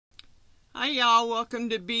Hi y'all, welcome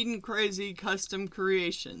to Beadin' Crazy Custom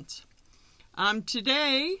Creations.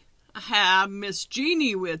 Today I have Miss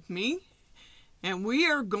Jeannie with me, and we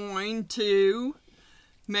are going to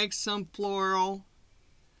make some floral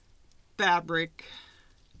fabric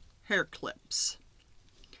hair clips.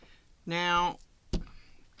 Now,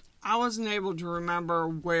 I wasn't able to remember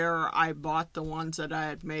where I bought the ones that I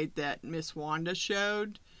had made that Miss Wanda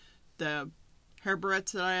showed, the hair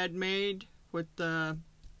barrettes that I had made with the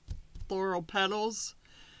floral petals.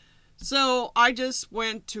 So I just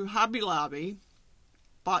went to Hobby Lobby,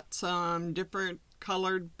 bought some different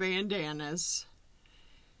colored bandanas,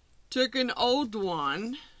 took an old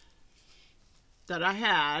one that I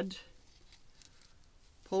had,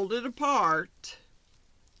 pulled it apart.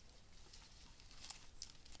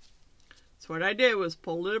 So what I did was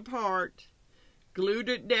pull it apart, glued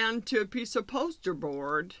it down to a piece of poster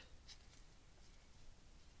board,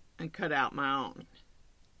 and cut out my own.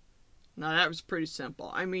 Now that was pretty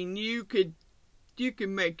simple. I mean, you could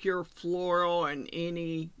make your floral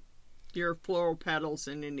petals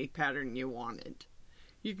in any pattern you wanted.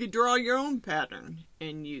 You could draw your own pattern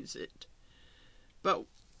and use it. But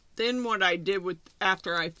then what I did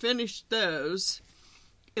after I finished those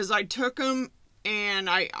is I took them and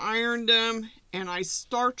I ironed them and I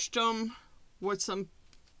starched them with some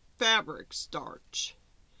fabric starch.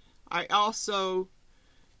 I also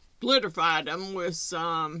glitterified them with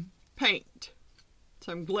some paint,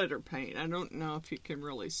 some glitter paint. I don't know if you can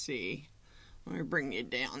really see. Let me bring you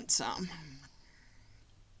down some.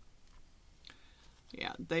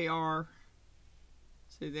 Yeah, they are,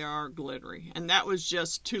 see, they are glittery. And that was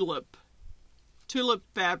just tulip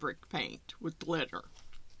fabric paint with glitter.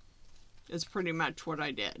 Is pretty much what I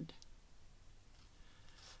did.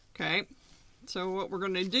 Okay, so what we're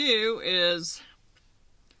going to do is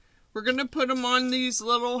we're going to put them on these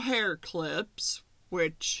little hair clips,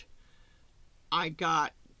 which I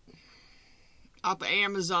got off of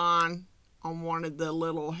Amazon on one of the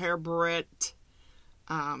little hair barrette,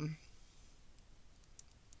 the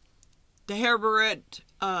hair barrette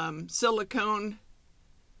silicone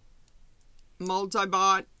molds I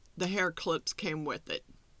bought. The hair clips came with it.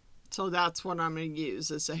 So that's what I'm going to use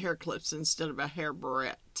as a hair clips instead of a hair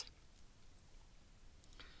barrette.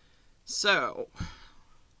 So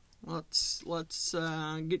let's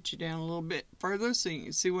get you down a little bit further so you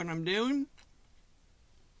can see what I'm doing.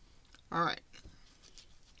 All right.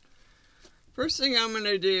 First thing I'm going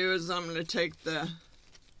to do is I'm going to take the,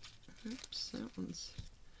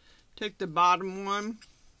 take the bottom one,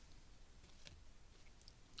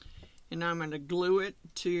 and I'm going to glue it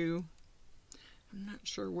to, I'm not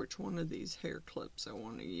sure which one of these hair clips I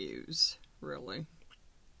want to use, really.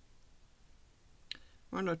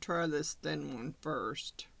 I'm going to try this thin one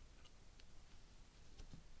first.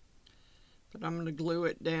 But I'm going to glue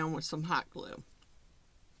it down with some hot glue.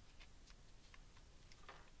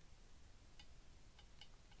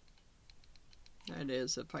 That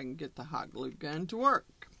is, if I can get the hot glue gun to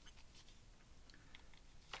work.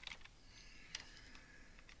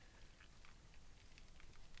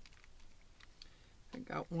 I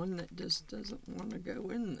got one that just doesn't want to go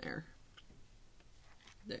in there.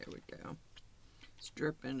 There we go. It's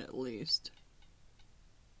dripping at least.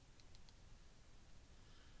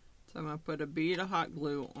 So I'm going to put a bead of hot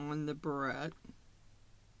glue on the barrette.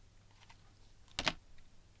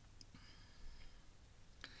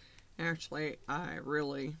 Actually, I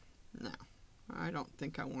don't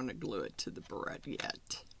think I want to glue it to the barrette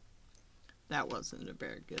yet. That wasn't a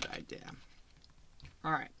very good idea.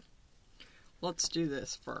 Alright, let's do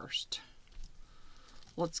this first.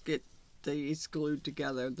 Let's get these glued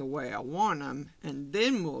together the way I want them, and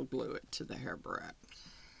then we'll glue it to the hair barrette.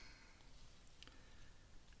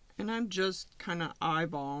 And I'm just kind of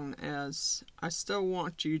eyeballing, as I still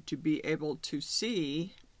want you to be able to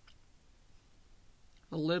see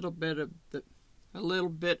a little bit of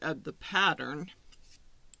the pattern.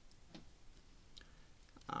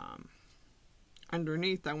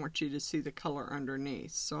 Underneath, I want you to see the color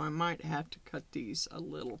underneath, so I might have to cut these a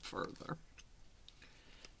little further.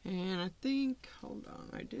 And I think, hold on,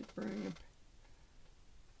 I did bring a,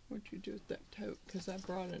 what'd you do with that tote? Because I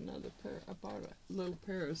brought another pair, I bought a little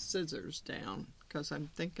pair of scissors down, because I'm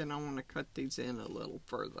thinking I want to cut these in a little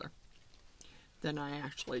further than I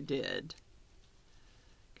actually did.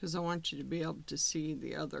 Because I want you to be able to see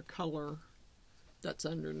the other color that's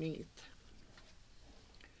underneath.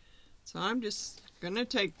 So I'm just going to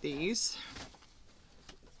take these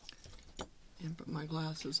and put my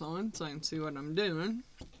glasses on so I can see what I'm doing.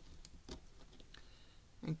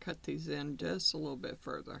 And cut these in just a little bit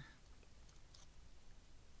further.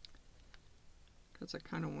 Because I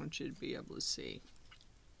kind of want you to be able to see.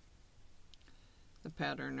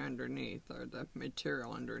 pattern underneath, or the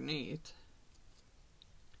material underneath.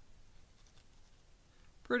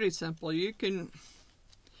 Pretty simple. You could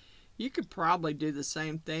probably do the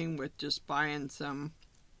same thing with just buying some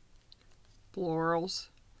florals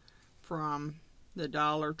from the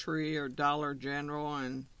Dollar Tree or Dollar General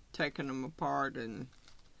and taking them apart and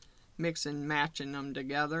mixing, matching them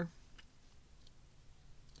together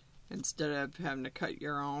instead of having to cut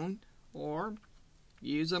your own, or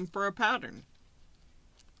use them for a pattern.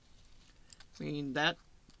 I mean, that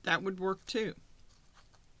would work too,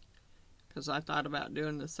 because I thought about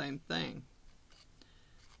doing the same thing,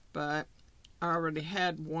 but I already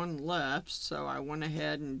had one left, so I went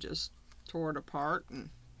ahead and just tore it apart and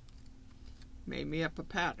made me up a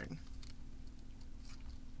pattern.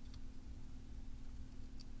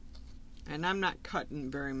 And I'm not cutting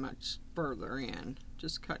very much further in,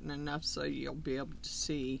 just cutting enough so you'll be able to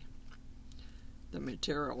see the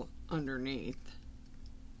material underneath.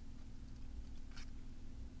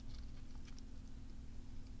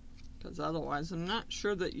 Because otherwise I'm not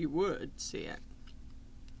sure that you would see it.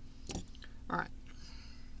 Alright.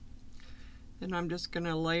 Then I'm just going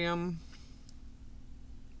to lay them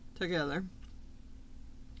together,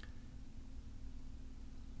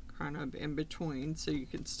 kind of in between, so you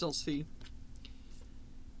can still see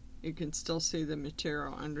the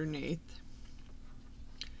material underneath.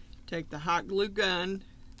 Take the hot glue gun,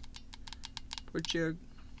 put your,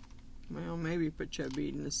 well, maybe put your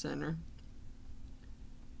bead in the center.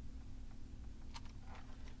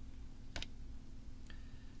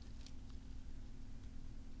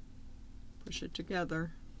 Push it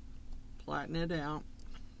together, flatten it out.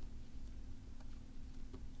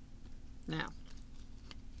 Now,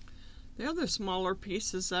 the other smaller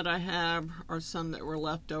pieces that I have are some that were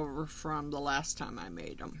left over from the last time I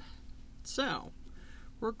made them. So,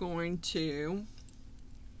 we're going to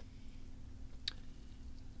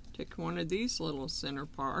take one of these little center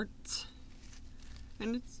parts,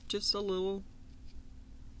 and it's just a little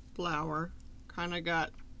flower,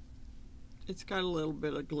 it's got a little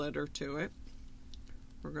bit of glitter to it.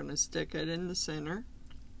 We're going to stick it in the center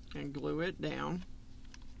and glue it down.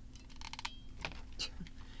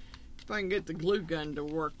 If I can get the glue gun to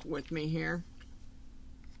work with me here.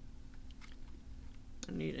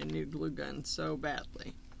 I need a new glue gun so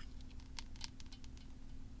badly.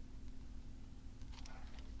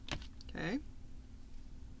 Okay.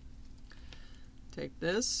 Take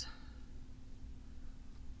this,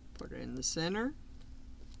 put it in the center,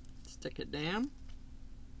 stick it down.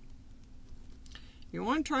 You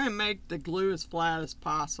want to try and make the glue as flat as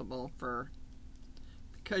possible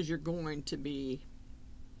because you're going to be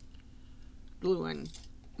gluing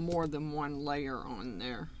more than one layer on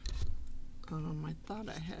there. I thought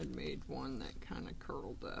I had made one that kind of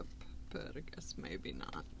curled up, but I guess maybe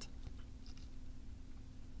not.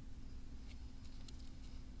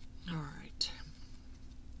 Alright.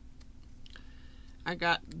 I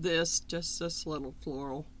got just this little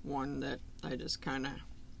floral one that I just kind of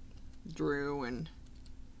drew, and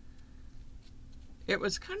it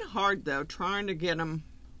was kind of hard though trying to get them,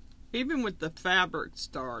 even with the fabric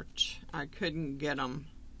starch. I couldn't get them,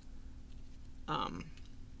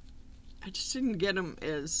 I just didn't get them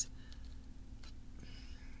as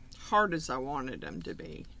hard as I wanted them to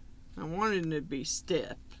be. I wanted them to be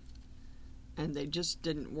stiff, and they just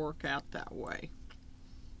didn't work out that way.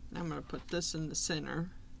 I'm going to put this in the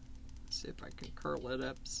center, see if I can curl it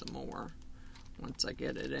up some more once I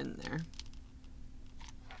get it in there.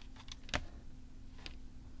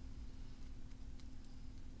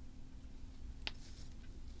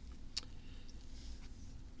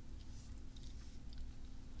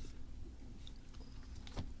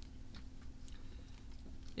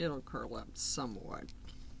 It'll curl up somewhat.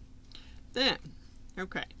 Then,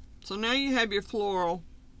 okay, so now you have your floral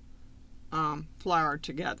flower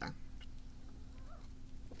together.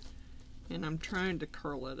 And I'm trying to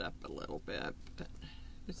curl it up a little bit, but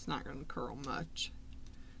it's not going to curl much.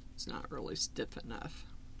 It's not really stiff enough.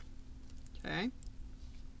 Okay.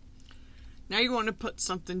 Now you want to put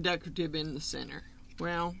something decorative in the center.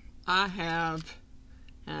 Well, I have,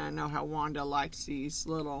 and I know how Wanda likes these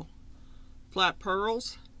little flat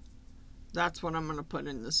pearls. That's what I'm going to put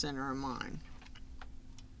in the center of mine.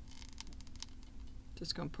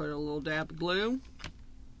 Just going to put a little dab of glue.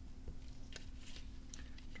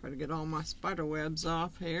 Try to get all my spider webs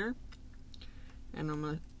off here. And I'm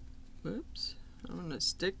going to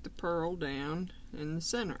stick the pearl down in the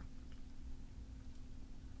center.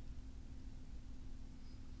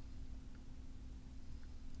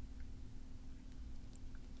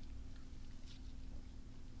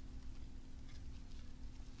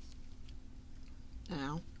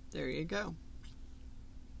 Now, there you go.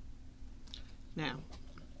 Now,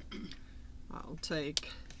 I'll take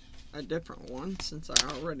a different one since I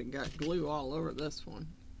already got glue all over this one.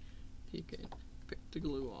 You can pick the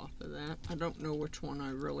glue off of that. I don't know which one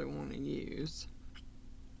I really want to use.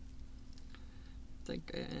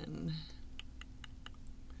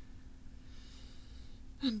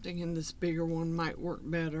 I'm thinking this bigger one might work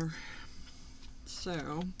better.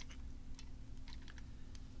 So,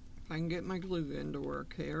 if I can get my glue gun to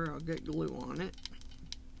work here, I'll get glue on it.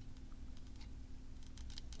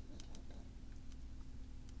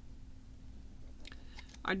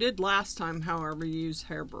 I did last time, however, use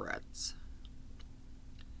hair barrettes.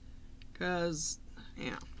 Because,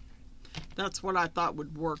 yeah, that's what I thought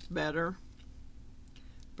would work better.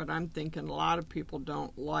 But I'm thinking a lot of people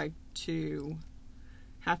don't like to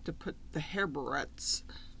have to put the hair barrettes.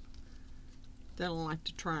 They don't like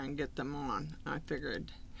to try and get them on. I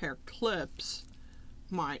figured hair clips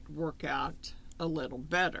might work out a little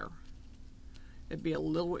better. It'd be a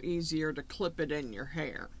little easier to clip it in your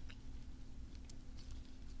hair.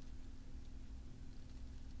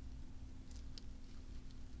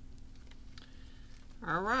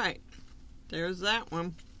 Alright, there's that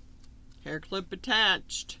one. Hair clip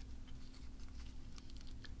attached.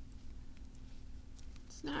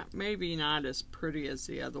 It's maybe not as pretty as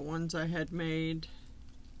the other ones I had made,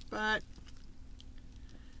 but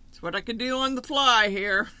it's what I could do on the fly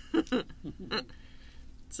here.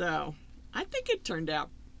 So, I think it turned out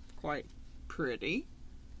quite pretty.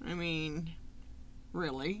 I mean,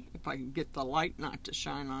 really, if I could get the light not to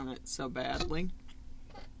shine on it so badly.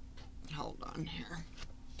 Hold on here.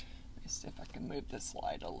 Let me see if I can move this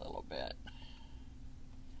light a little bit.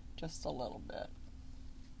 Just a little bit.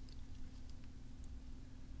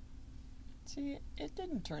 See, it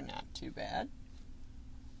didn't turn out too bad.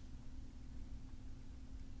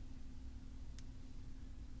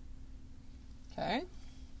 Okay,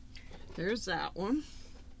 there's that one.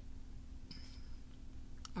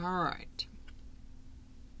 All right.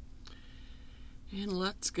 And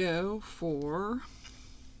let's go for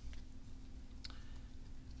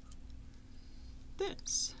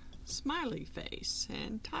this smiley face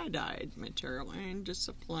and tie-dyed material and just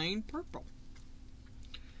a plain purple.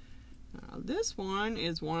 Now this one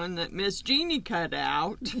is one that Miss Jeannie cut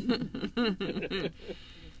out.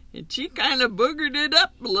 And she kind of boogered it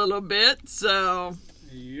up a little bit, so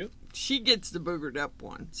yep, she gets the boogered up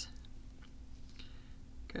ones.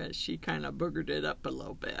 Because she kind of boogered it up a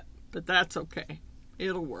little bit. But that's okay.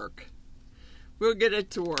 It'll work. We'll get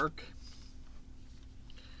it to work.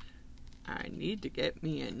 I need to get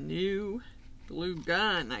me a new glue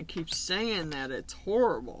gun. I keep saying that. It's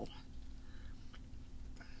horrible.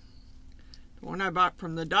 The one I bought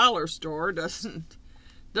from the dollar store doesn't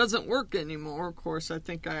work anymore. Of course, I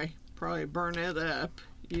think I probably burned it up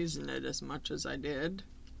using it as much as I did.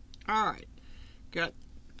 Alright. Got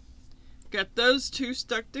those two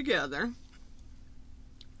stuck together.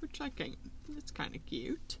 Which I can, it's kind of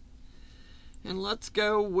cute. And let's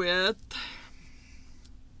go with,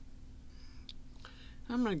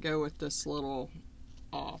 I'm going to go with this little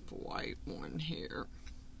off-white one here.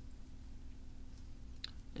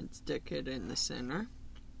 And stick it in the center.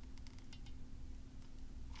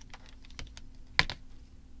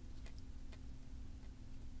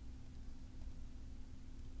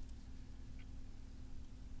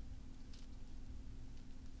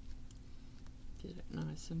 Get it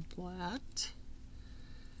nice and flat.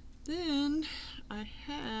 Then I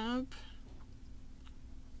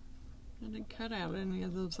didn't cut out any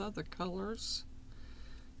of those other colors,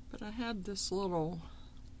 but I had this little,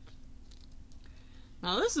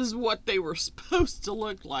 now this is what they were supposed to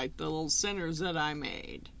look like, the little centers that I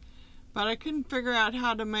made, but I couldn't figure out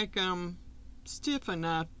how to make them stiff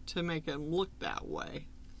enough to make it look that way.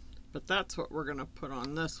 But that's what we're going to put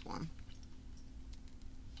on this one.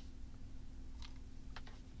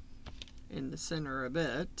 In the center of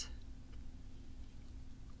it.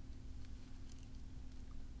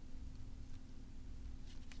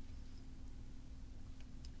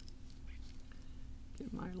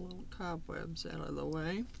 Get my little cobwebs out of the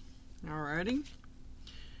way. Alrighty.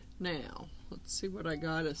 Now, let's see what I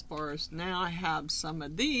got as far as, now I have some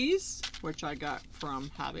of these, which I got from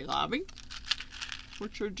Hobby Lobby,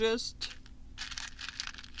 which are just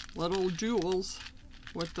little jewels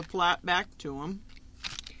with the flat back to them.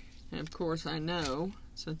 And of course I know,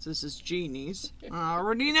 since this is Jeannie's, I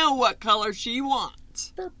already know what color she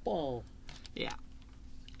wants. Purple. Yeah.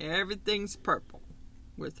 Everything's purple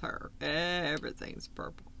with her. Everything's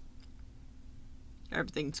purple.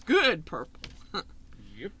 Everything's good purple.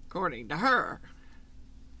 Yep. According to her.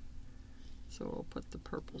 So we'll put the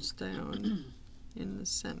purples down in the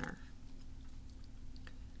center.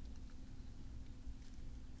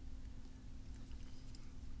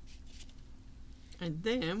 And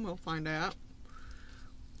then we'll find out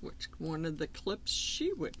which one of the clips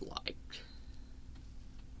she would like.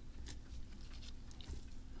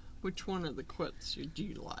 Which one of the clips would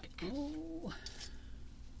you like? Oh,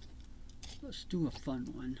 let's do a fun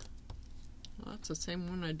one. Well, that's the same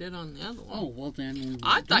one I did on the other one. Oh, well then we will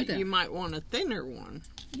I do thought that. you might want a thinner one.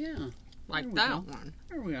 Yeah. Like that one.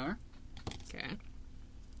 There we are. Okay.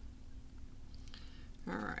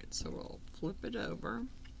 Alright, so we'll flip it over.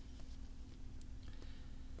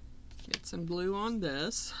 Get some glue on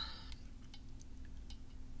this.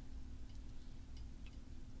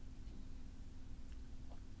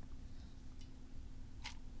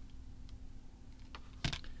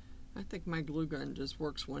 I think my glue gun just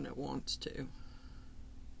works when it wants to.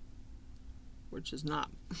 Which is not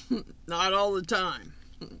not all the time.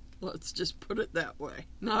 Let's just put it that way.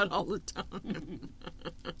 Not all the time.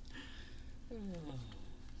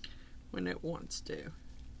 When it wants to.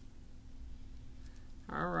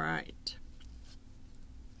 Alright.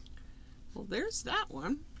 Well, there's that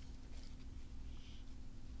one.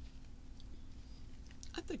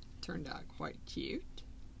 I think it turned out quite cute.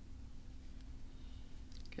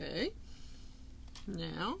 Okay.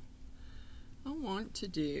 Now, I want to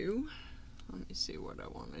do, let me see what I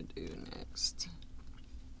want to do next.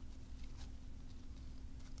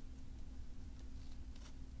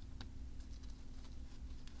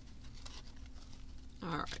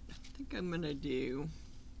 Alright, I think I'm going to do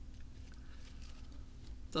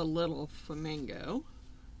the little flamingo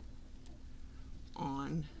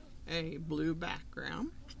on a blue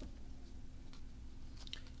background.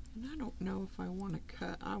 And I don't know if I want to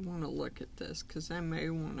cut, I want to look at this because I may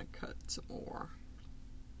want to cut some more.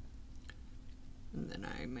 And then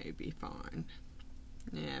I may be fine.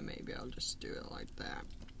 Yeah, maybe I'll just do it like that.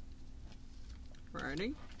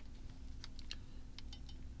 Ready?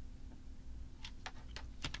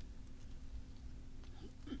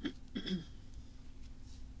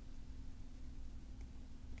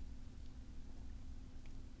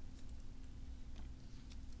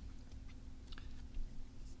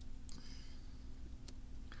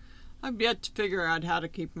 I've yet to figure out how to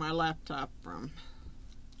keep my laptop from.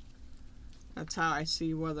 That's how I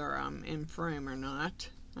see whether I'm in frame or not.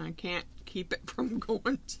 I can't keep it from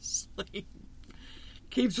going to sleep.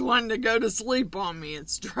 Keeps wanting to go to sleep on me.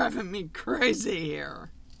 It's driving me crazy here.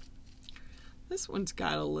 This one's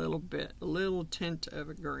got a little tint of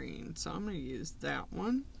a green, so I'm going to use that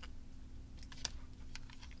one.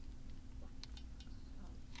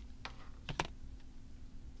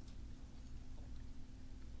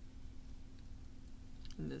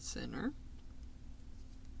 In the center.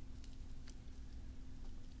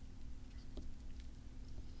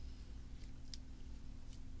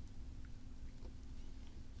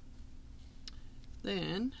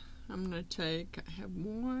 Then I'm going to I have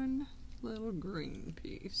one little green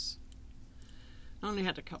piece. I only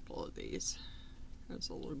had a couple of these. There's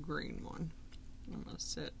a little green one. I'm going to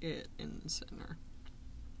set it in the center.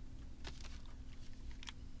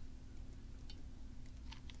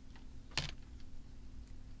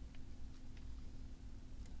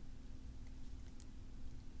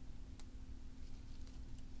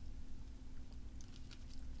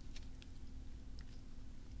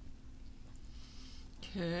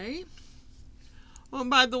 Okay. Oh,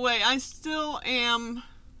 by the way, I still am,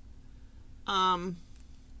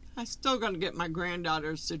 I still got to get my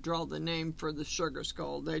granddaughters to draw the name for the Sugar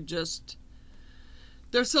Skull.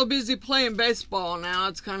 They're so busy playing baseball now,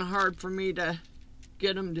 it's kind of hard for me to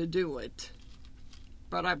get them to do it.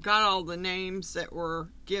 But I've got all the names that were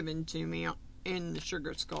given to me in the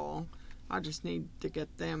Sugar Skull. I just need to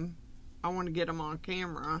get them, I want to get them on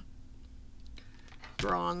camera,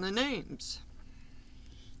 drawing the names.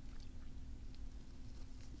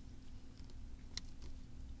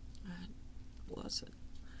 Bless it.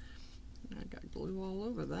 I got glue all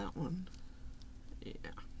over that one. Yeah,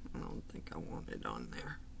 I don't think I want it on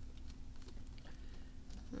there.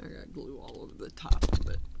 I got glue all over the top of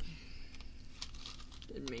it.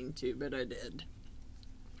 Didn't mean to, but I did.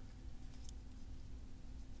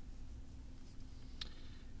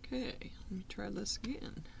 Okay, let me try this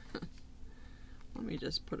again. Let me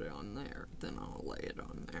just put it on there, then I'll lay it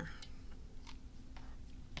on there.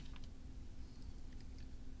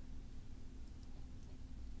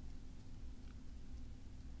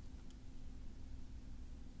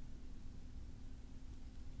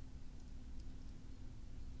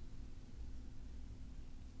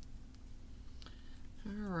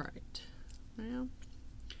 Alright, well,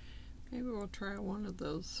 maybe we'll try one of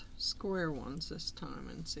those square ones this time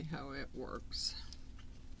and see how it works.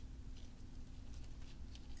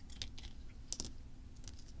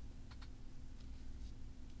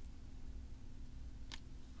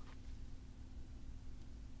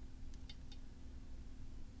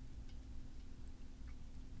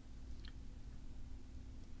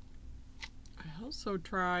 also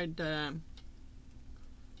tried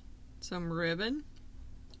some ribbon,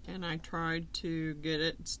 and I tried to get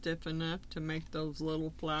it stiff enough to make those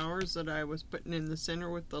little flowers that I was putting in the center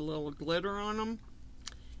with the little glitter on them.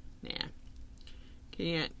 Nah,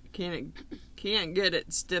 can't get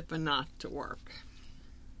it stiff enough to work.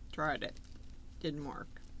 Tried it, didn't work.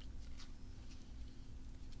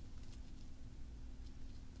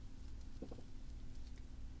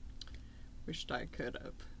 Wished I could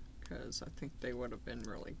have, because I think they would have been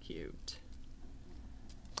really cute,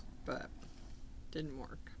 but didn't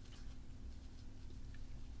work.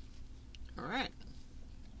 Alright,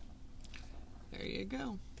 there you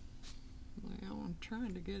go. Well, I'm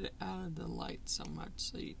trying to get it out of the light so much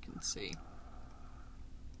so you can see.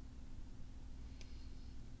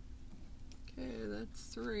 Okay,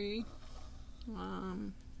 that's 3.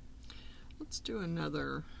 Let's do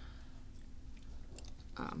another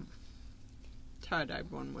tie-dye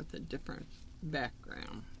one with a different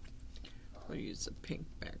background. We'll use a pink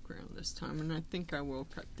background this time, and I think I will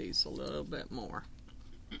cut these a little bit more.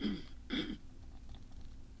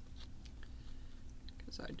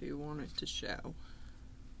 Because I do want it to show.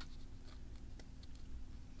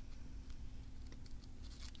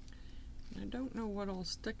 I don't know what I'll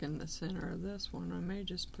stick in the center of this one. I may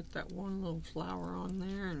just put that one little flower on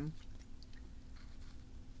there and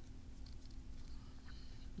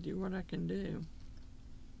do what I can do.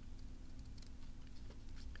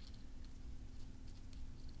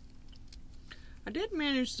 I did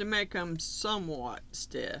manage to make them somewhat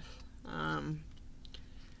stiff.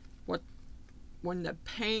 When the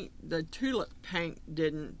tulip paint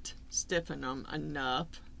didn't stiffen them enough,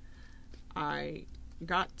 I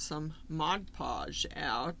got some Mod Podge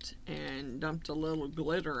out and dumped a little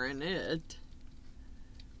glitter in it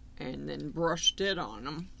and then brushed it on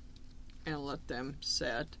them and let them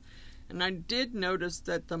set. And I did notice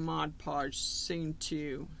that the Mod Podge seemed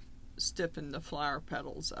to stiffen the flower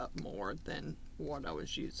petals up more than what I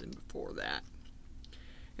was using before that.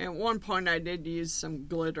 At one point I did use some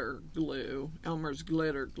glitter glue, Elmer's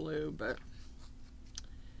glitter glue, but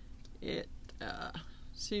it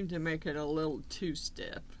seemed to make it a little too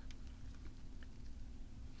stiff.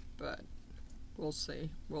 But we'll see.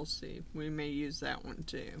 We may use that one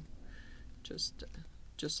too, just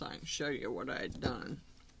so I can show you what I had done.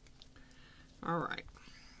 All right.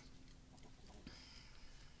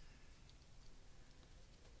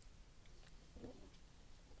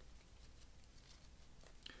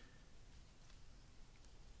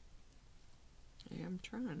 I'm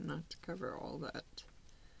trying not to cover all that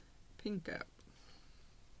pink up.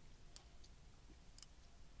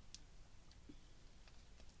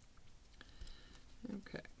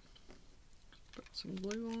 Okay, put some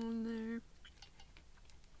glue on there.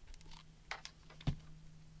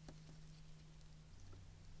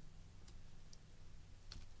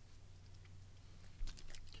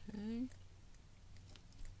 Okay.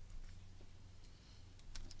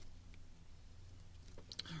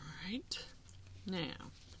 All right. Now,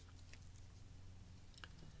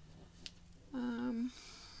 I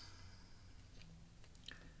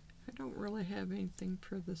don't really have anything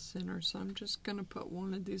for the center, so I'm just going to put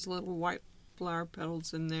one of these little white flower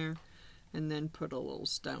petals in there and then put a little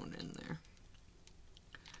stone in there.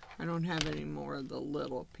 I don't have any more of the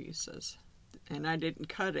little pieces, and I didn't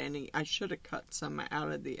cut any. I should have cut some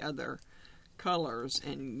out of the other colors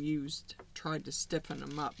and tried to stiffen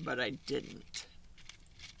them up, but I didn't.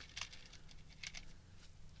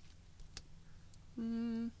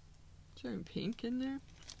 Is there any pink in there?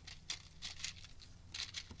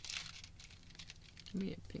 Give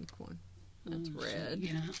me a pink one. That's red.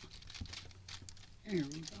 Yeah. Here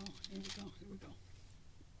we go.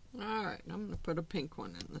 Alright, I'm going to put a pink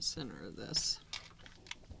one in the center of this.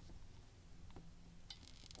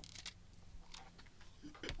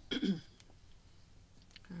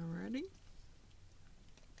 Alrighty.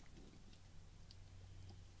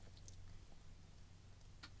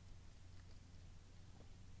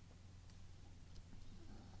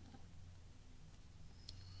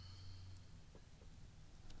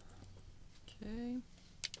 Okay.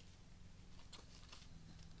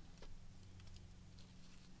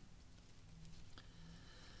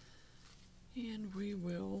 And we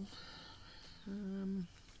will,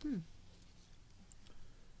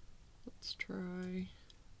 let's try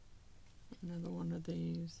another one of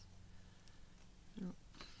these.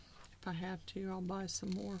 If I have to, I'll buy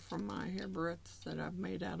some more from my hair breadths that I've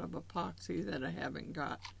made out of epoxy that I haven't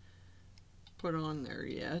got put on there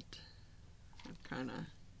yet.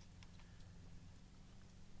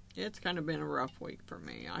 It's kind of been a rough week for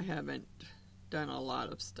me. I haven't done a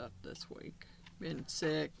lot of stuff this week. Been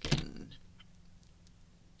sick and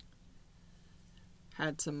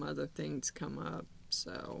had some other things come up,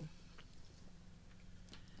 so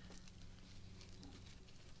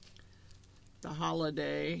the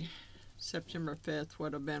holiday, September 5th,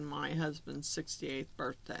 would have been my husband's 68th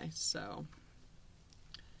birthday, so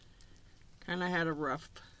kind of had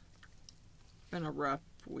been a rough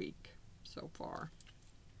week so far.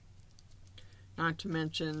 Not to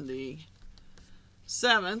mention the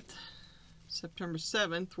 7th, September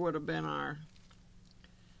 7th, would have been our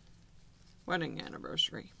wedding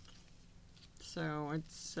anniversary. So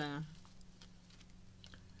it's,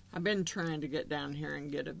 I've been trying to get down here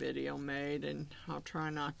and get a video made, and I'll try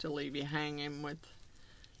not to leave you hanging with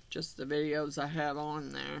just the videos I have on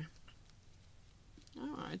there.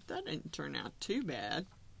 Alright, that didn't turn out too bad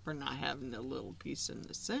for not having the little piece in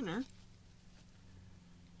the center.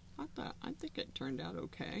 I think it turned out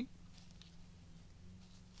okay.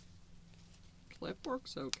 Clip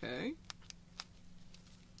works okay.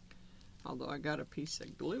 Although I got a piece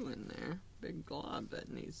of glue in there, big glob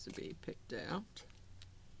that needs to be picked out.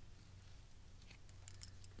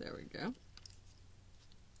 There we go.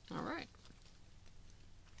 Alright.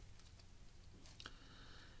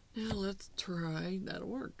 Now let's try, that'll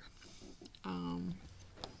work.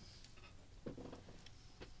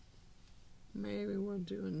 Maybe we'll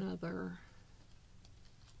do another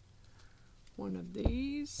one of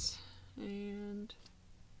these and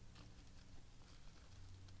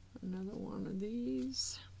another one of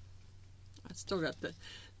these. I still got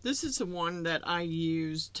this is the one that I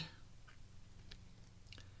used.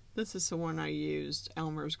 This is the one I used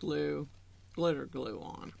Elmer's glue, glitter glue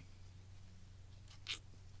on.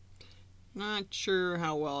 Not sure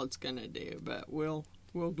how well it's gonna do, but we'll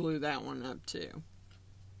glue that one up too.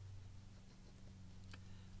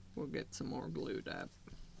 We'll get some more glued up.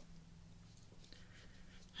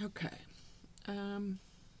 Okay.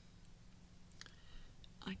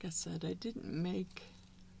 Like I said, I didn't make,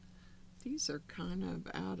 these are kind of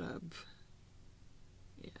out of,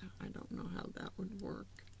 yeah, I don't know how that would work.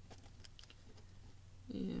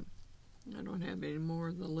 Yeah, I don't have any more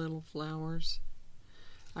of the little flowers.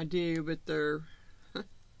 I do, but they're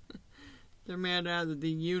they're made out of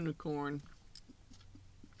the unicorn.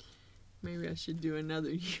 Maybe I should do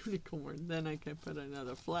another unicorn, then I can put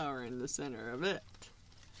another flower in the center of it.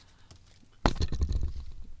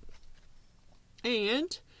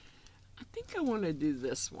 And I think I want to do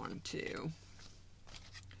this one too.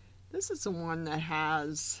 This is the one that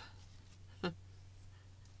has,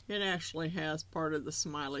 it actually has part of the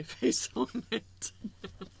smiley face on it.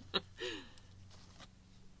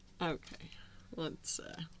 Okay, let's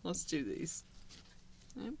do these.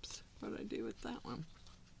 Oops, what did I do with that one?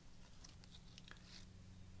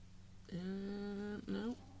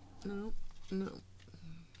 No.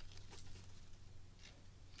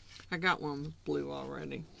 I got one with blue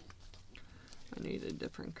already. I need a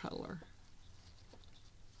different color.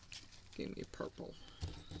 Give me purple.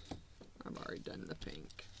 I've already done the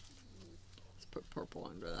pink. Let's put purple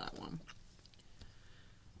under that one.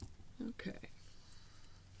 Okay.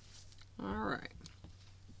 Alright.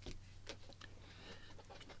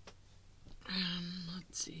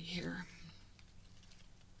 Let's see here.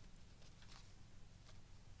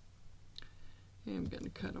 I'm going to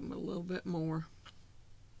cut them a little bit more.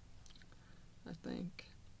 I think.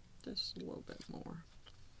 Just a little bit more.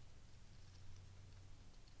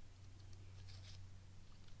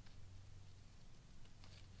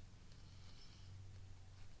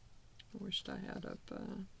 I wished I had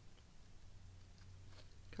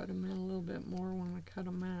cut them in a little bit more when I cut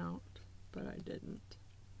them out, but I didn't.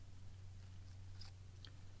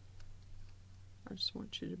 I just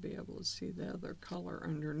want you to be able to see the other color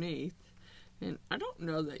underneath. And I don't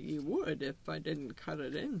know that you would if I didn't cut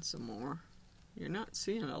it in some more. You're not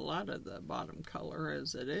seeing a lot of the bottom color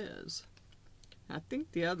as it is. I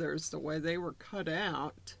think the others, the way they were cut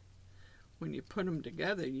out, when you put them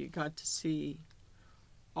together, you got to see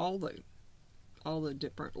all the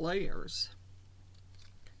different layers.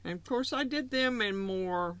 And of course I did them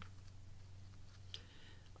in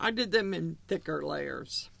thicker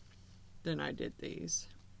layers than I did these.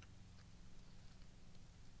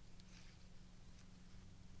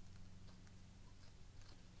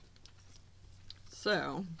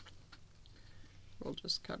 So, we'll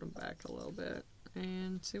just cut them back a little bit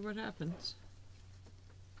and see what happens.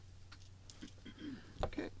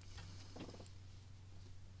 Okay.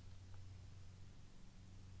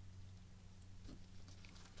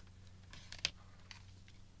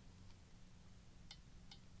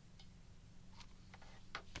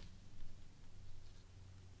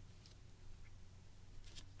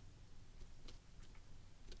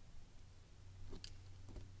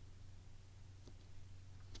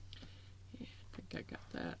 think I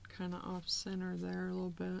got that kind of off center there a little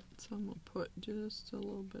bit, so I'm going to put just a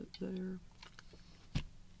little bit there.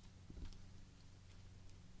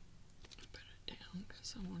 Put it down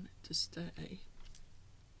because I want it to stay.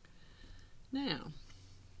 Now,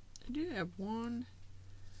 I do have one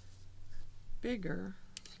bigger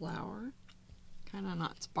flower, kind of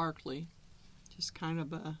not sparkly, just kind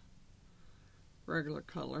of a regular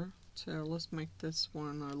color. So let's make this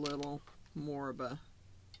one a little more of a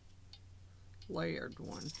layered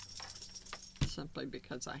one, simply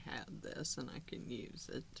because I have this and I can use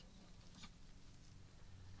it.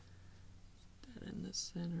 Put that in the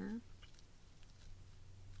center.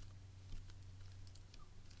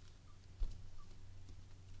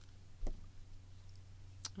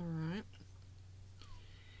 Alright,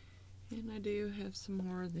 and I do have some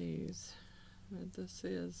more of these. But this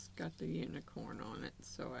is got the unicorn on it,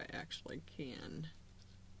 so I actually can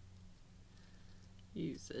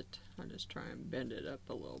use it. I'll just try and bend it up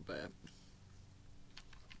a little bit.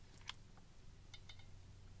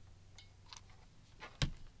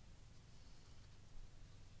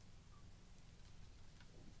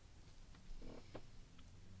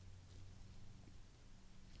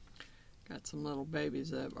 Got some little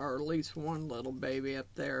babies up, or at least one little baby up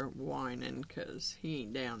there whining because he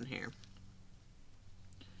ain't down here.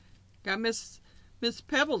 Got Miss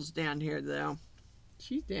Pebbles down here though.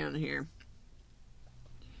 She's down here.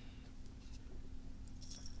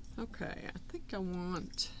 Okay, I think I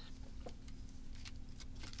want.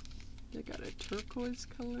 They got a turquoise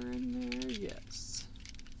color in there. Yes.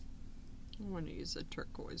 I want to use a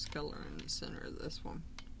turquoise color in the center of this one.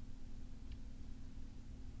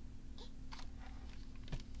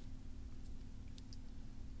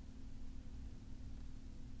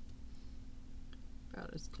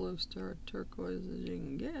 About as close to our turquoise as you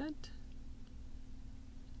can get.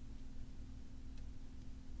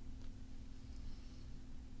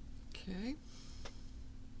 Okay.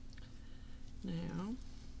 Now,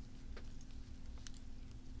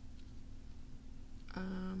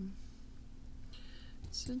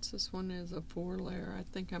 since this one is a 4-layer, I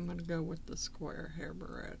think I'm going to go with the square hair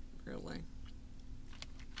barrette, really.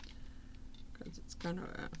 Because it's kind of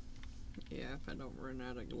a, yeah, if I don't run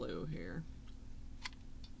out of glue here.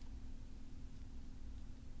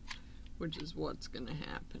 Which is what's going to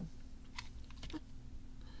happen.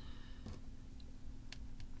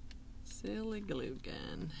 Silly glue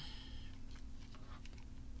gun.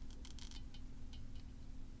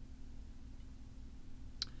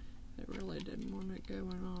 I really didn't want it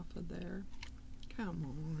going off of there. Come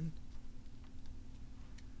on.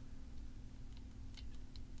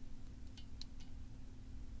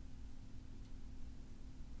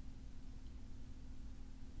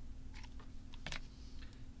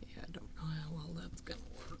 Yeah, I don't know how well that's going to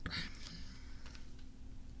work.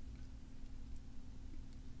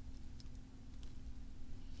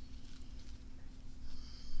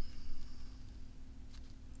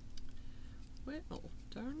 Well,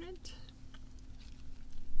 darn it.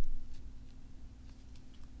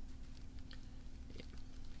 Yeah.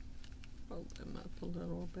 Fold them up a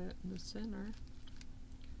little bit in the center.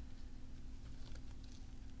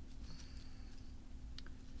 I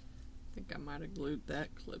think I might have glued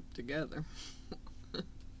that clip together.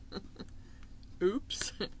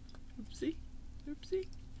 Oops. Oopsie. Oopsie.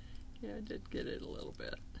 Yeah, I did get it a little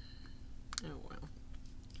bit. Oh well.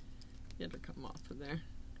 It'll come off of there.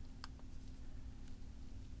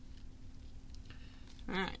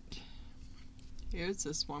 Alright, here's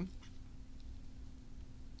this one.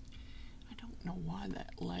 I don't know why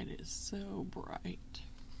that light is so bright.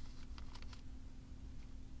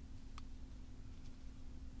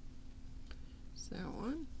 So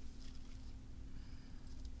on.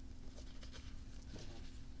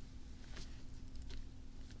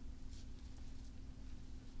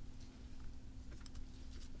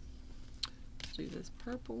 Let's do this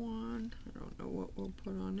purple one. I don't know what we'll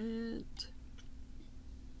put on it.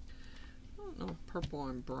 I don't know if purple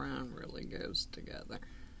and brown really goes together.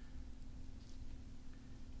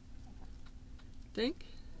 Think?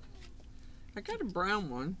 I got a brown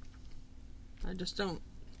one. I just don't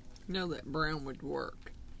know that brown would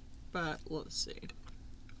work. But let's see.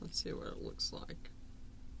 Let's see what it looks like.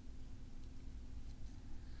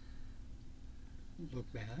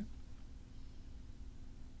 Look bad.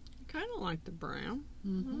 I kind of like the brown. I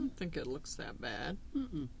don't think it looks that bad.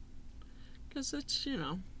 Because it's, you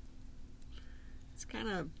know, it's kind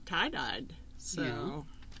of tie-dyed, so yeah.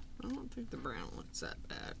 I don't think the brown looks that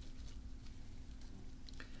bad.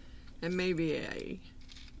 And maybe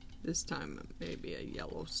this time maybe a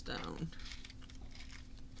yellow stone,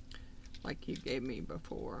 like you gave me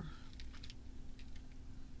before.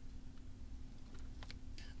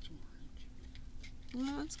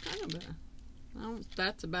 Well, it's kind of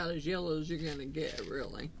that's about as yellow as you're going to get,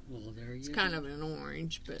 really. Well, there you go. It's kind of an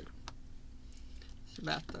orange, but it's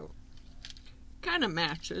about the kind of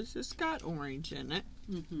matches. It's got orange in it.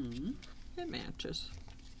 Mm-hmm. It matches.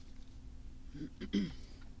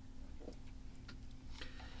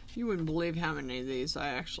 You wouldn't believe how many of these I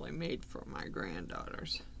actually made for my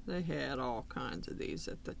granddaughters. They had all kinds of these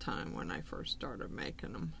at the time when I first started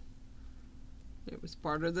making them. It was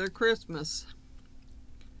part of their Christmas.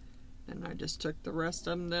 And I just took the rest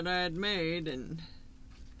of them that I had made and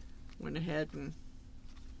went ahead and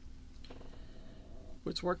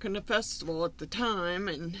was working a festival at the time.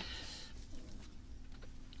 And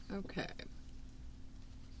okay.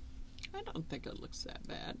 I don't think it looks that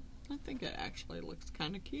bad. I think it actually looks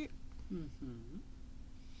kind of cute. Mm-hmm.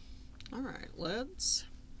 Alright, let's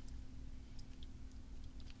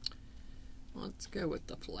go with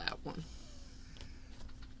the flat one.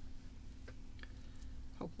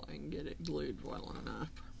 Hopefully I can get it glued well enough.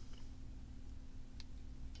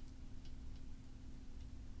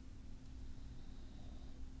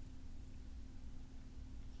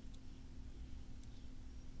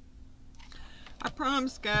 I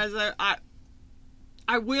promise, guys,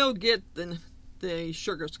 I will get the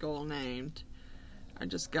sugar skull named. I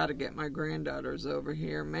just got to get my granddaughters over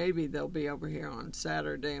here. Maybe they'll be over here on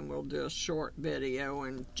Saturday and we'll do a short video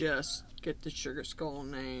and just get the sugar skull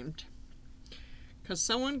named. Because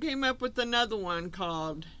someone came up with another one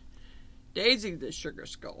called Daisy the Sugar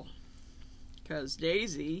Skull. Because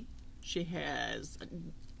Daisy, she has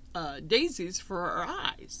daisies for her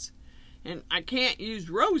eyes. And I can't use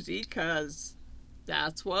Rosie because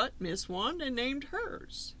that's what Miss Wanda named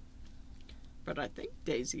hers. But I think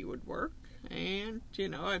Daisy would work. And, you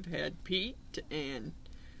know, I've had Pete and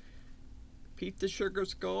Pete the Sugar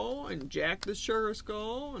Skull and Jack the Sugar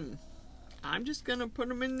Skull, and I'm just going to put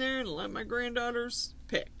them in there and let my granddaughters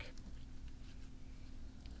pick.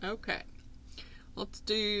 Okay. Let's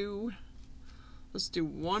do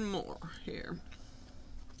one more here.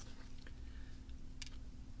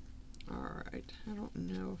 Alright. I don't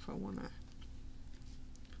know if I want to...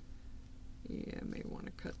 Yeah, I may want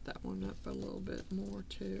to cut that one up a little bit more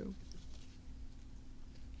too.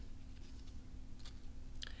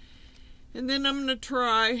 And then I'm going to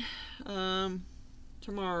try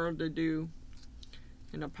tomorrow to do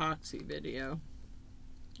an epoxy video.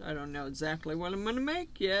 I don't know exactly what I'm going to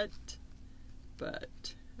make yet,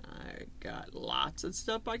 but I got lots of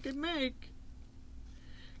stuff I could make.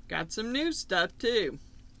 Got some new stuff too.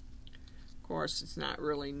 Of course, it's not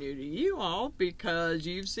really new to you all because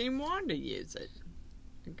you've seen Wanda use it.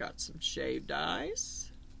 I got some shaved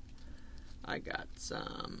ice. I got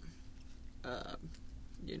some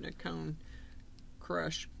Unicone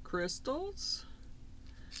crushed crystals,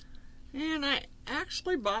 and I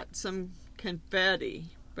actually bought some confetti,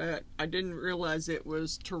 but I didn't realize it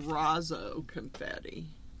was terrazzo confetti,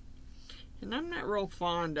 and I'm not real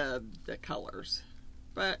fond of the colors,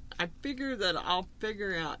 but I figure that I'll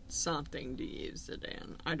figure out something to use it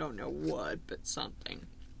in. I don't know what, but something.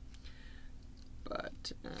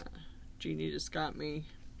 But Jeannie just got me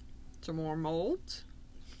some more molds,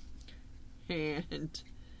 and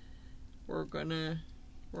we're gonna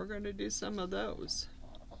do some of those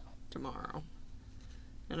tomorrow.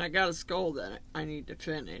 And I got a skull that I need to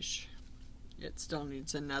finish. It still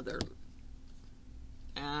needs another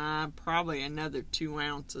probably another 2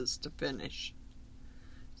 ounces to finish,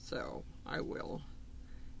 so I will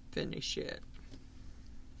finish it.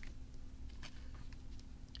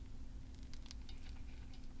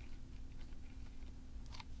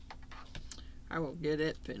 I will get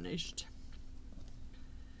it finished,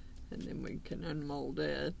 and then we can unmold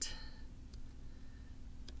it.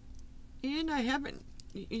 And I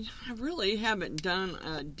really haven't done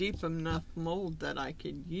a deep enough mold that I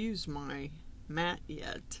could use my mat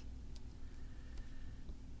yet.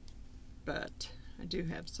 But I do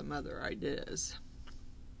have some other ideas.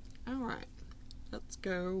 Alright, let's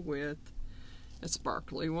go with a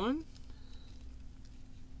sparkly one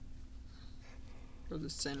for the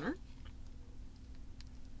center.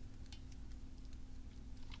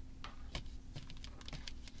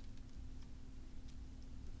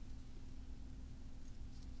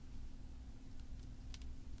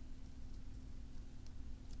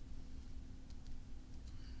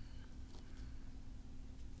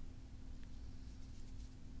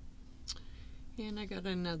 And I got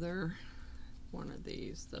another one of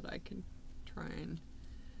these that I can try and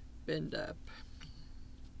bend up.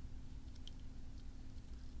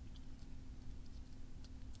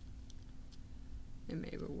 And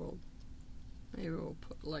maybe we'll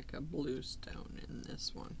put like a blue stone in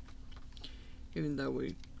this one. Even though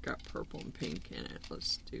we got purple and pink in it.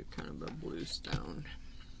 Let's do kind of a blue stone.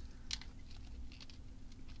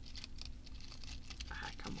 Ah,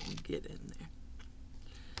 come on, get in there.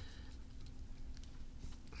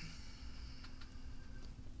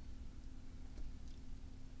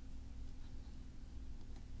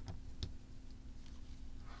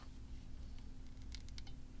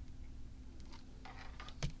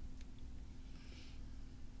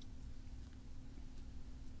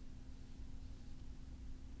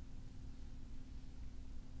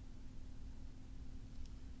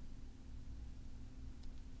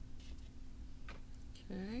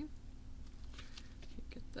 Okay,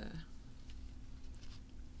 get the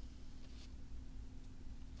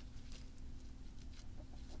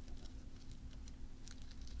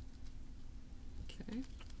okay.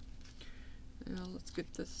 Now let's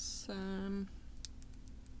get this.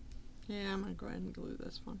 Yeah, I'm gonna go ahead and glue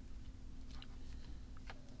this one.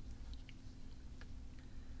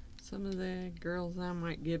 Some of the girls I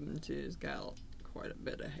might give them to has got quite a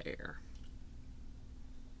bit of hair.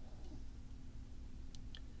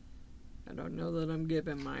 I don't know that I'm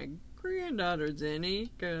giving my granddaughters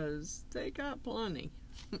any, because they got plenty.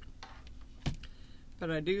 But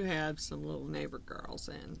I do have some little neighbor girls,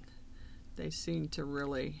 and they seem to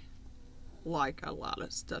really like a lot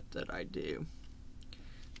of stuff that I do.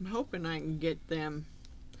 I'm hoping I can get them.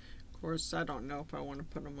 Of course, I don't know if I want to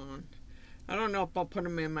put them on. I don't know if I'll put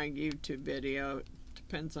them in my YouTube video. It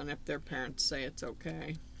depends on if their parents say it's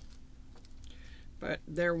okay. But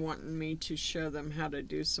they're wanting me to show them how to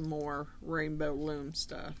do some more rainbow loom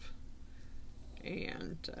stuff.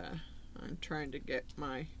 And I'm trying to get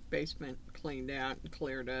my basement cleaned out and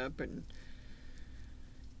cleared up and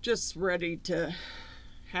just ready to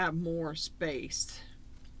have more space.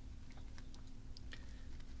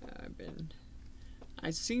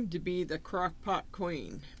 I seem to be the crock pot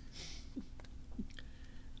queen.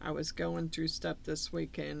 I was going through stuff this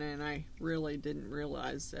weekend, and I really didn't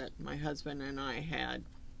realize that my husband and I had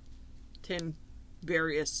 10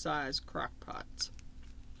 various size crock pots.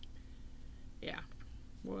 Yeah,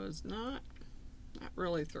 was not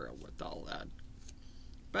really thrilled with all that.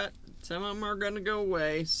 But some of them are going to go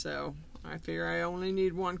away, so I figure I only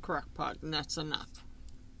need one crock pot, and that's enough.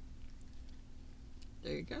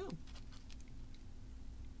 There you go.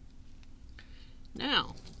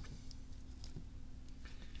 Now,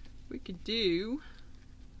 we could do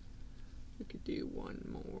one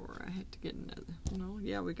more. I had to get another. No,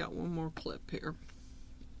 yeah, we got one more clip here.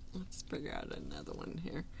 Let's figure out another one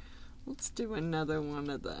here. Let's do another one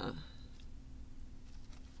of the.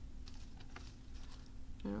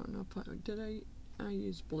 I don't know if I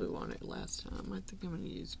used blue on it last time. I think I'm going to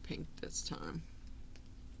use pink this time.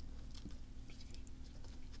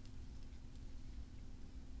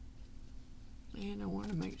 And I want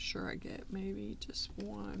to make sure I get maybe just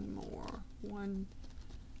one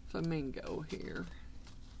flamingo here.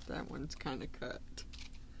 That one's kind of cut.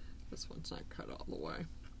 This one's not cut all the way.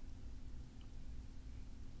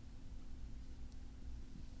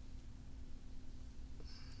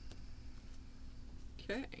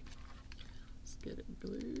 Okay, let's get it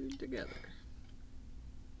glued together.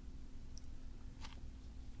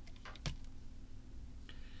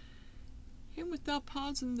 And without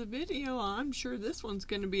pausing the video, I'm sure this one's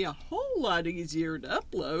going to be a whole lot easier to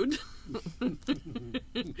upload.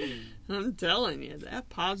 I'm telling you, that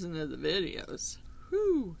pausing of the videos,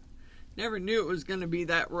 whew, never knew it was going to be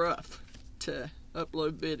that rough to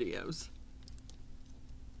upload videos.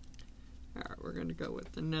 Alright, we're going to go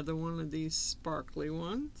with another one of these sparkly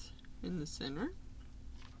ones in the center.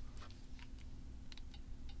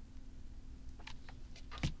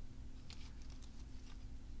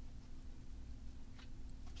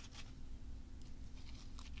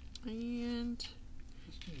 And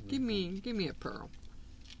give me a pearl.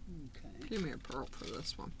 Okay. Give me a pearl for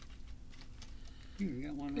this one. Here, you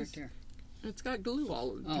got one right there. It's got glue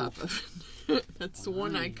all over the top of it. That's the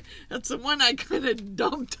one I kind of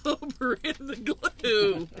dumped over in the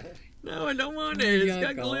glue. No, I don't want it. It's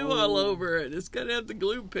got glue all over it. It's got to have the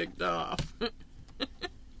glue picked off.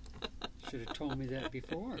 Should have told me that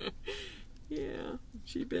before. Yeah,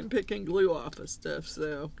 she's been picking glue off of stuff,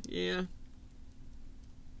 so yeah.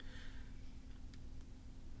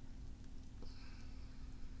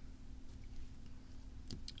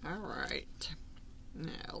 Alright,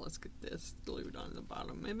 now let's get this glued on the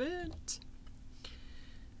bottom of it.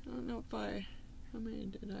 I don't know if how many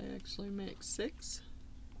did I actually make? 6?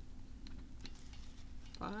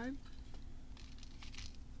 5?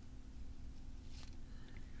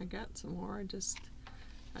 I got some more,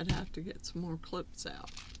 I'd have to get some more clips out,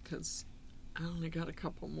 because I only got a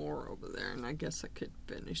couple more over there, and I guess I could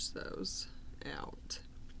finish those out.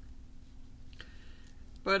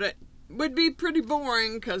 But it would be pretty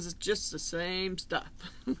boring because it's just the same stuff.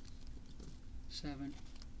 7.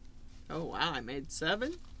 Oh, wow, I made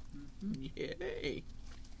 7? Mm-hmm. Yay.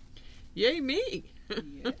 Yay me.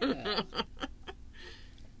 Yeah.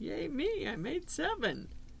 Yay me, I made 7.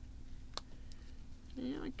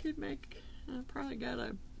 Yeah, I could make, I probably got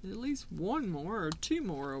at least 1 more or 2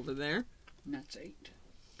 more over there. And that's 8.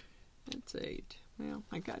 That's 8. Well,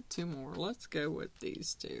 I got 2 more. Let's go with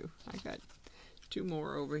these 2. I got 2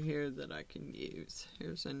 more over here that I can use.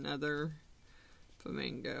 Here's another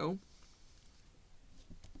flamingo.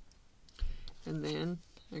 And then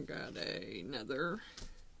I got another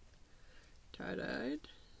tie-dyed.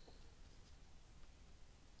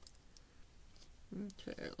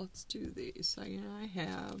 Okay, let's do these. I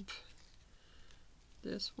have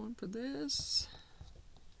this one for this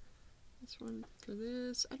one for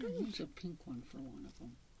this. I don't know. Use a pink one for one of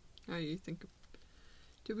them. Oh, you think?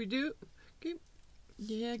 Did we do? Give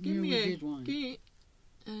Yeah, me we a. did one.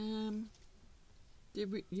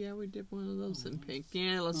 Did we? Yeah, we did one of those in pink.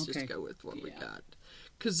 Yeah, let's Okay. just go with what we Yeah. got.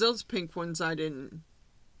 Because those pink ones, I didn't.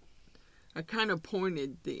 I kind of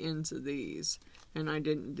pointed the ends of these, and I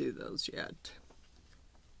didn't do those yet.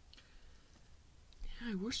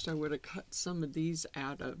 I wished I would have cut some of these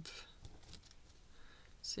out of.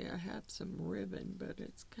 See, I have some ribbon, but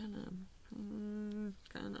it's kind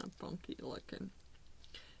of funky looking.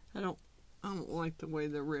 I don't like the way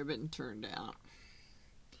the ribbon turned out.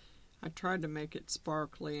 I tried to make it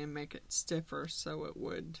sparkly and make it stiffer so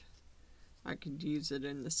I could use it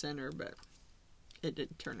in the center, but it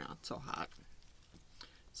didn't turn out so hot.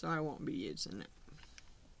 So I won't be using it.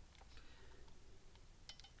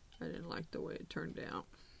 I didn't like the way it turned out.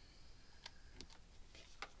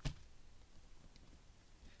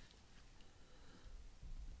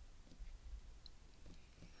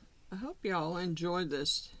 I hope y'all enjoy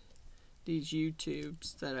these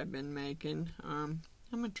YouTubes that I've been making. I'm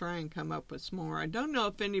going to try and come up with some more. I don't know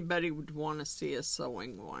if anybody would want to see a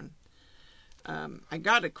sewing one. I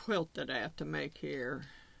got a quilt that I have to make here.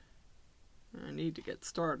 I need to get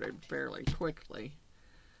started fairly quickly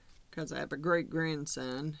because I have a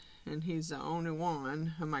great-grandson, and he's the only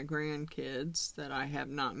one of my grandkids that I have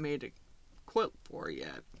not made a quilt for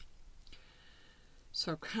yet.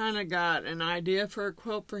 So I've kind of got an idea for a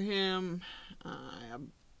quilt for him. I have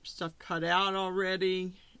stuff cut out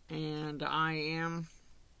already, and I am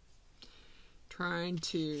trying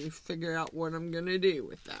to figure out what I'm going to do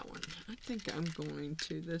with that one. I think I'm going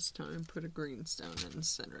to this time put a green stone in the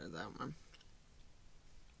center of that one.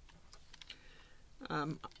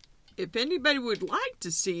 If anybody would like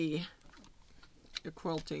to see a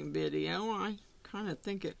quilting video, I kind of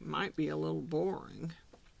think it might be a little boring.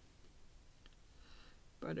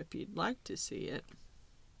 But if you'd like to see it,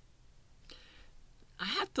 I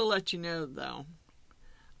have to let you know though,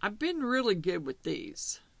 I've been really good with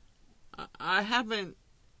these. I am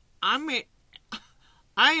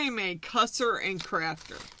a cusser and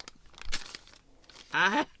crafter.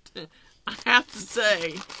 I have to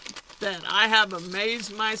say that I have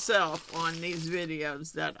amazed myself on these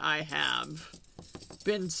videos that I have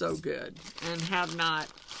been so good and have not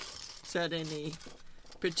said any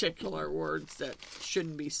particular words that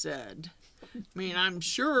shouldn't be said. I mean, I'm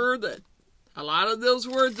sure that a lot of those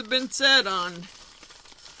words have been said on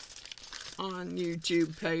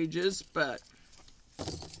YouTube pages, but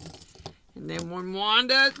and then when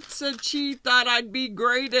Wanda said she thought I'd be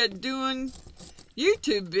great at doing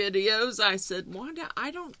YouTube videos, I said, Wanda,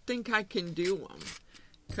 I don't think I can do them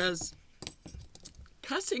because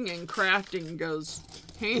cussing and crafting goes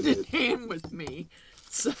hand in hand with me.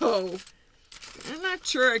 So I'm not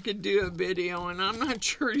sure I could do a video, and I'm not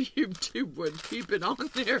sure YouTube would keep it on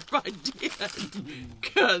there if I did,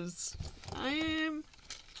 because I've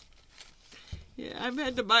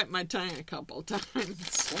had to bite my tongue a couple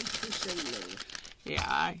times.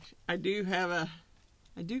 Yeah, I do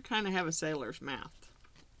kind of have a sailor's mouth.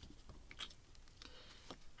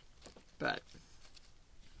 But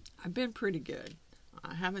I've been pretty good.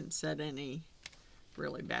 I haven't said any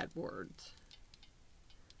really bad words.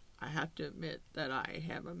 I have to admit that I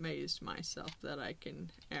have amazed myself that I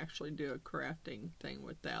can actually do a crafting thing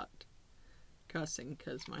without cussing,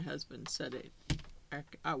 because my husband said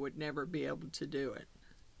I would never be able to do it.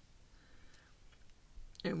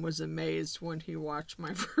 And was amazed when he watched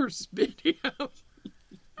my first video.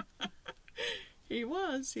 He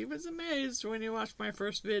was amazed when he watched my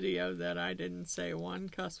first video that I didn't say one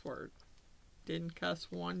cuss word. Didn't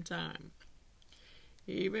cuss one time.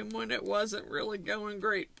 Even when it wasn't really going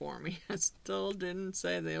great for me, I still didn't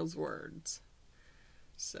say those words.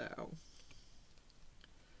 So,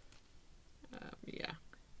 yeah,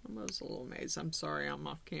 I was a little amazed. I'm sorry I'm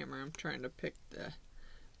off camera. I'm trying to pick the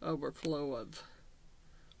overflow of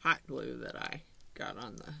hot glue that I got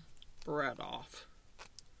on the bread off.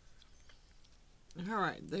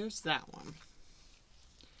 Alright, there's that one.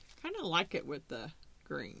 Kind of like it with the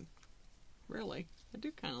green. Really, I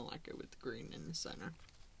do kind of like it with the green in the center.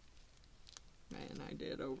 And I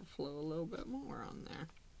did overflow a little bit more on there.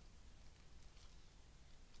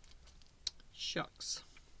 Shucks.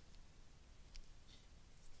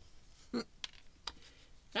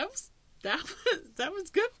 That was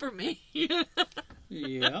good for me. Yeah.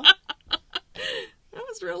 That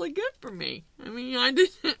was really good for me. I mean, I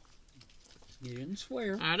didn't. You didn't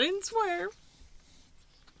swear. I didn't swear.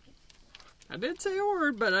 I did say a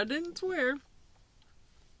word, but I didn't swear.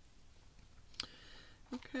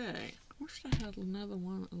 Okay. Wish I had another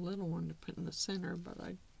one, a little one to put in the center, but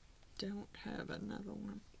I don't have another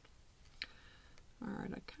one.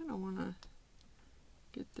 Alright, I kind of want to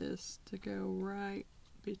get this to go right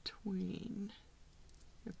between,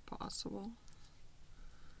 if possible.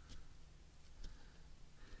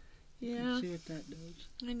 Yeah, See what that does.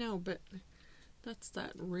 I know, but that's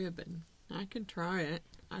that ribbon. I can try it.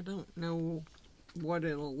 I don't know what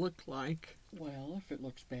it'll look like. Well, if it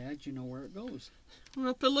looks bad, you know where it goes. Well,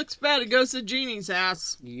 if it looks bad, it goes to Jeannie's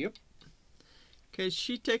house. Yep. Because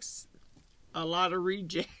she takes a lot of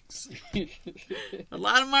rejects. A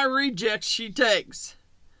lot of my rejects she takes.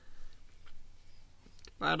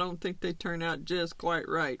 If I don't think they turn out just quite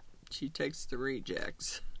right, she takes the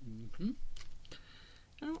rejects. Mm-hmm.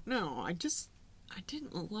 I don't know. I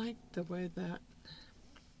didn't like the way that...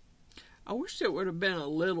 I wish it would have been a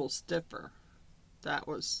little stiffer. That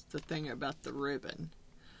was the thing about the ribbon.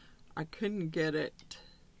 I couldn't get it...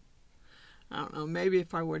 I don't know. Maybe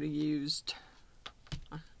if I would have used...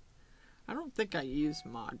 I don't think I used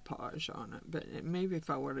Mod Podge on it, but maybe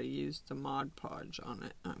if I would have used the Mod Podge on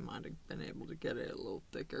it, I might have been able to get it a little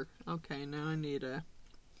thicker. Okay, now I need a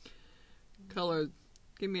color.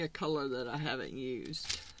 Give me a color that I haven't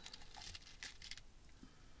used.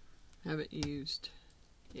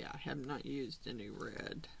 Yeah, I have not used any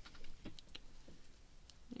red.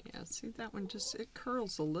 Yeah, see that one it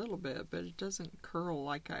curls a little bit, but it doesn't curl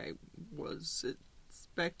like I was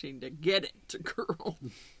expecting to get it to curl.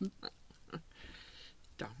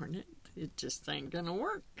 Darn it, it just ain't gonna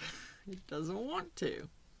work. It doesn't want to.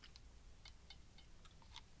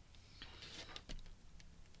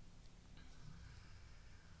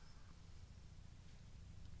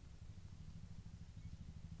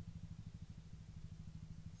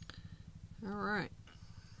 All right.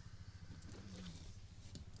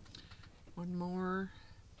 One more.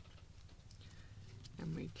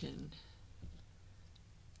 And we can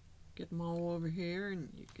get them all over here and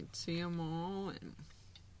you can see them all. And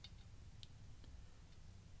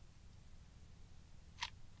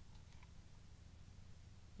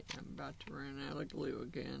I'm about to run out of glue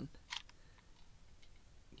again.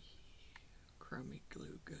 Crummy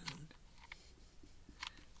glue gun.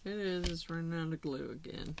 It is, it's running out of glue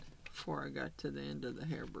again before I got to the end of the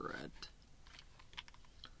hair barrette.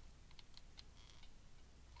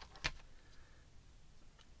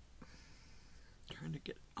 Trying to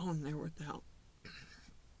get on there without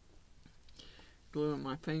gluing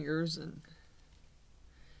my fingers and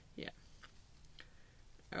yeah.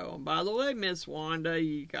 Oh, and by the way, Miss Wanda,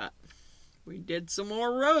 we did some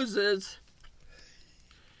more roses.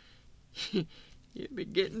 You'll be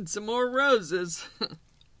getting some more roses.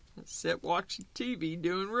 Sit watching TV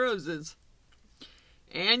doing roses.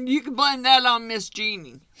 And you can blame that on Miss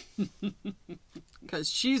Jeannie. Because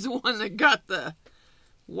she's the one that got the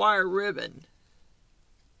wire ribbon.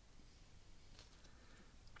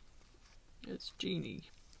 It's Jeannie.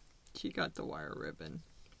 She got the wire ribbon.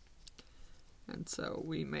 And so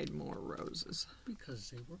we made more roses. Because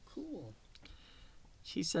they were cool.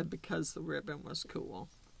 She said because the ribbon was cool.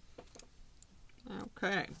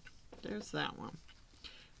 Okay. There's that one.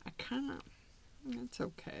 It's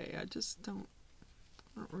okay. I just don't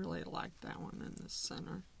really like that one in the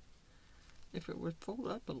center. If it would fold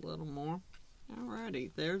up a little more.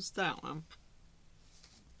 Alrighty, there's that one.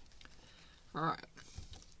 Alright.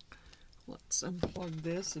 Let's unplug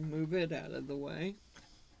this and move it out of the way.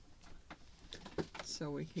 So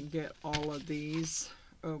we can get all of these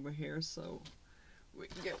over here so we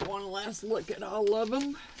can get one last look at all of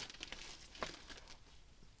them.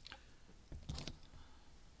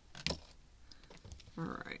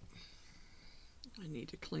 Alright. I need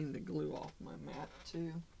to clean the glue off my mat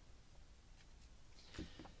too.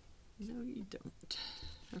 No, you don't.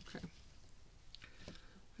 Okay.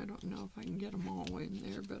 I don't know if I can get them all in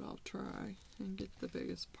there, but I'll try and get the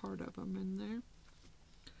biggest part of them in there.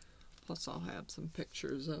 Plus I'll have some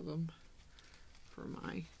pictures of them for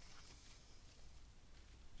my...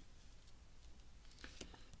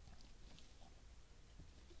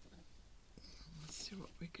 Let's see what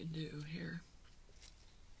we can do here.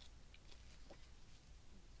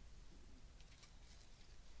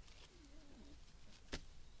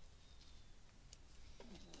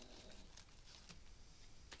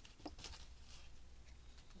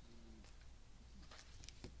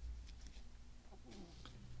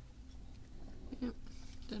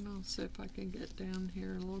 Then I'll see if I can get down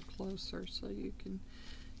here a little closer so you can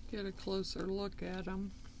get a closer look at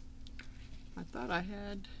them. I thought I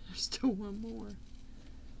had still one more.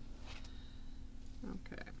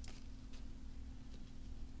 Okay.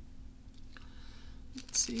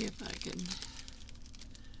 Let's see if I can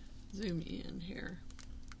zoom in here.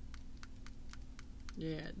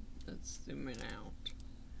 Yeah, let's zoom it out.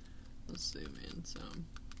 Let's zoom in some.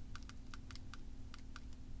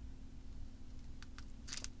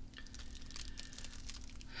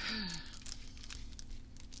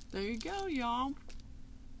 There you go, y'all.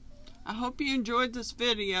 I hope you enjoyed this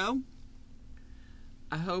video.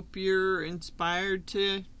 I hope you're inspired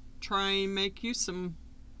to try and make you some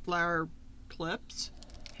flower clips,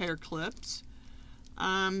 hair clips.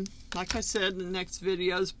 Like I said, the next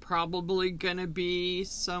video is probably going to be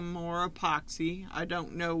some more epoxy. I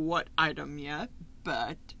don't know what item yet,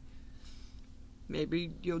 but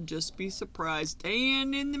maybe you'll just be surprised.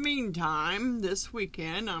 And in the meantime, this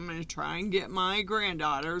weekend, I'm going to try and get my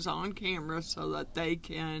granddaughters on camera so that they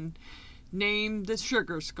can name the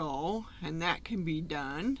sugar skull, and that can be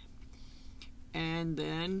done. And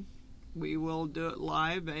then we will do it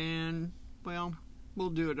live, and, well, we'll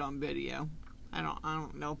do it on video. I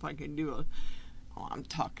don't know if I can do it. Oh, I'm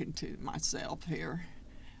talking to myself here.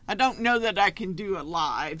 I don't know that I can do it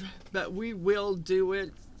live, but we will do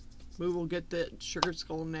it. We will get the sugar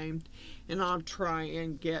skull named, and I'll try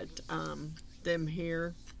and get them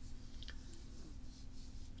here,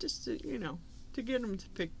 just to, you know, to get them to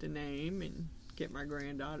pick the name and get my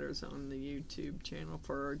granddaughters on the YouTube channel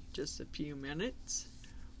for just a few minutes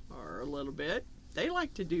or a little bit. They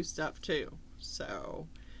like to do stuff too, so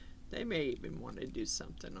they may even want to do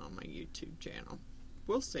something on my YouTube channel.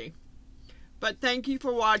 We'll see. But thank you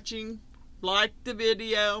for watching. Like the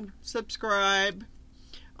video, subscribe.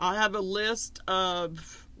 I have a list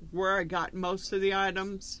of where I got most of the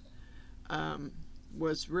items.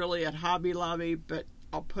 Was really at Hobby Lobby, but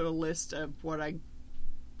I'll put a list of what I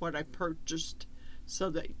purchased so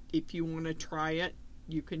that if you want to try it,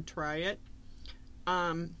 you can try it.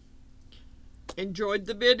 Enjoyed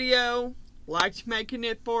the video. Liked making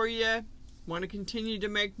it for you. Want to continue to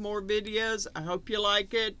make more videos. I hope you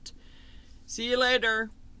like it. See you later.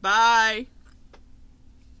 Bye.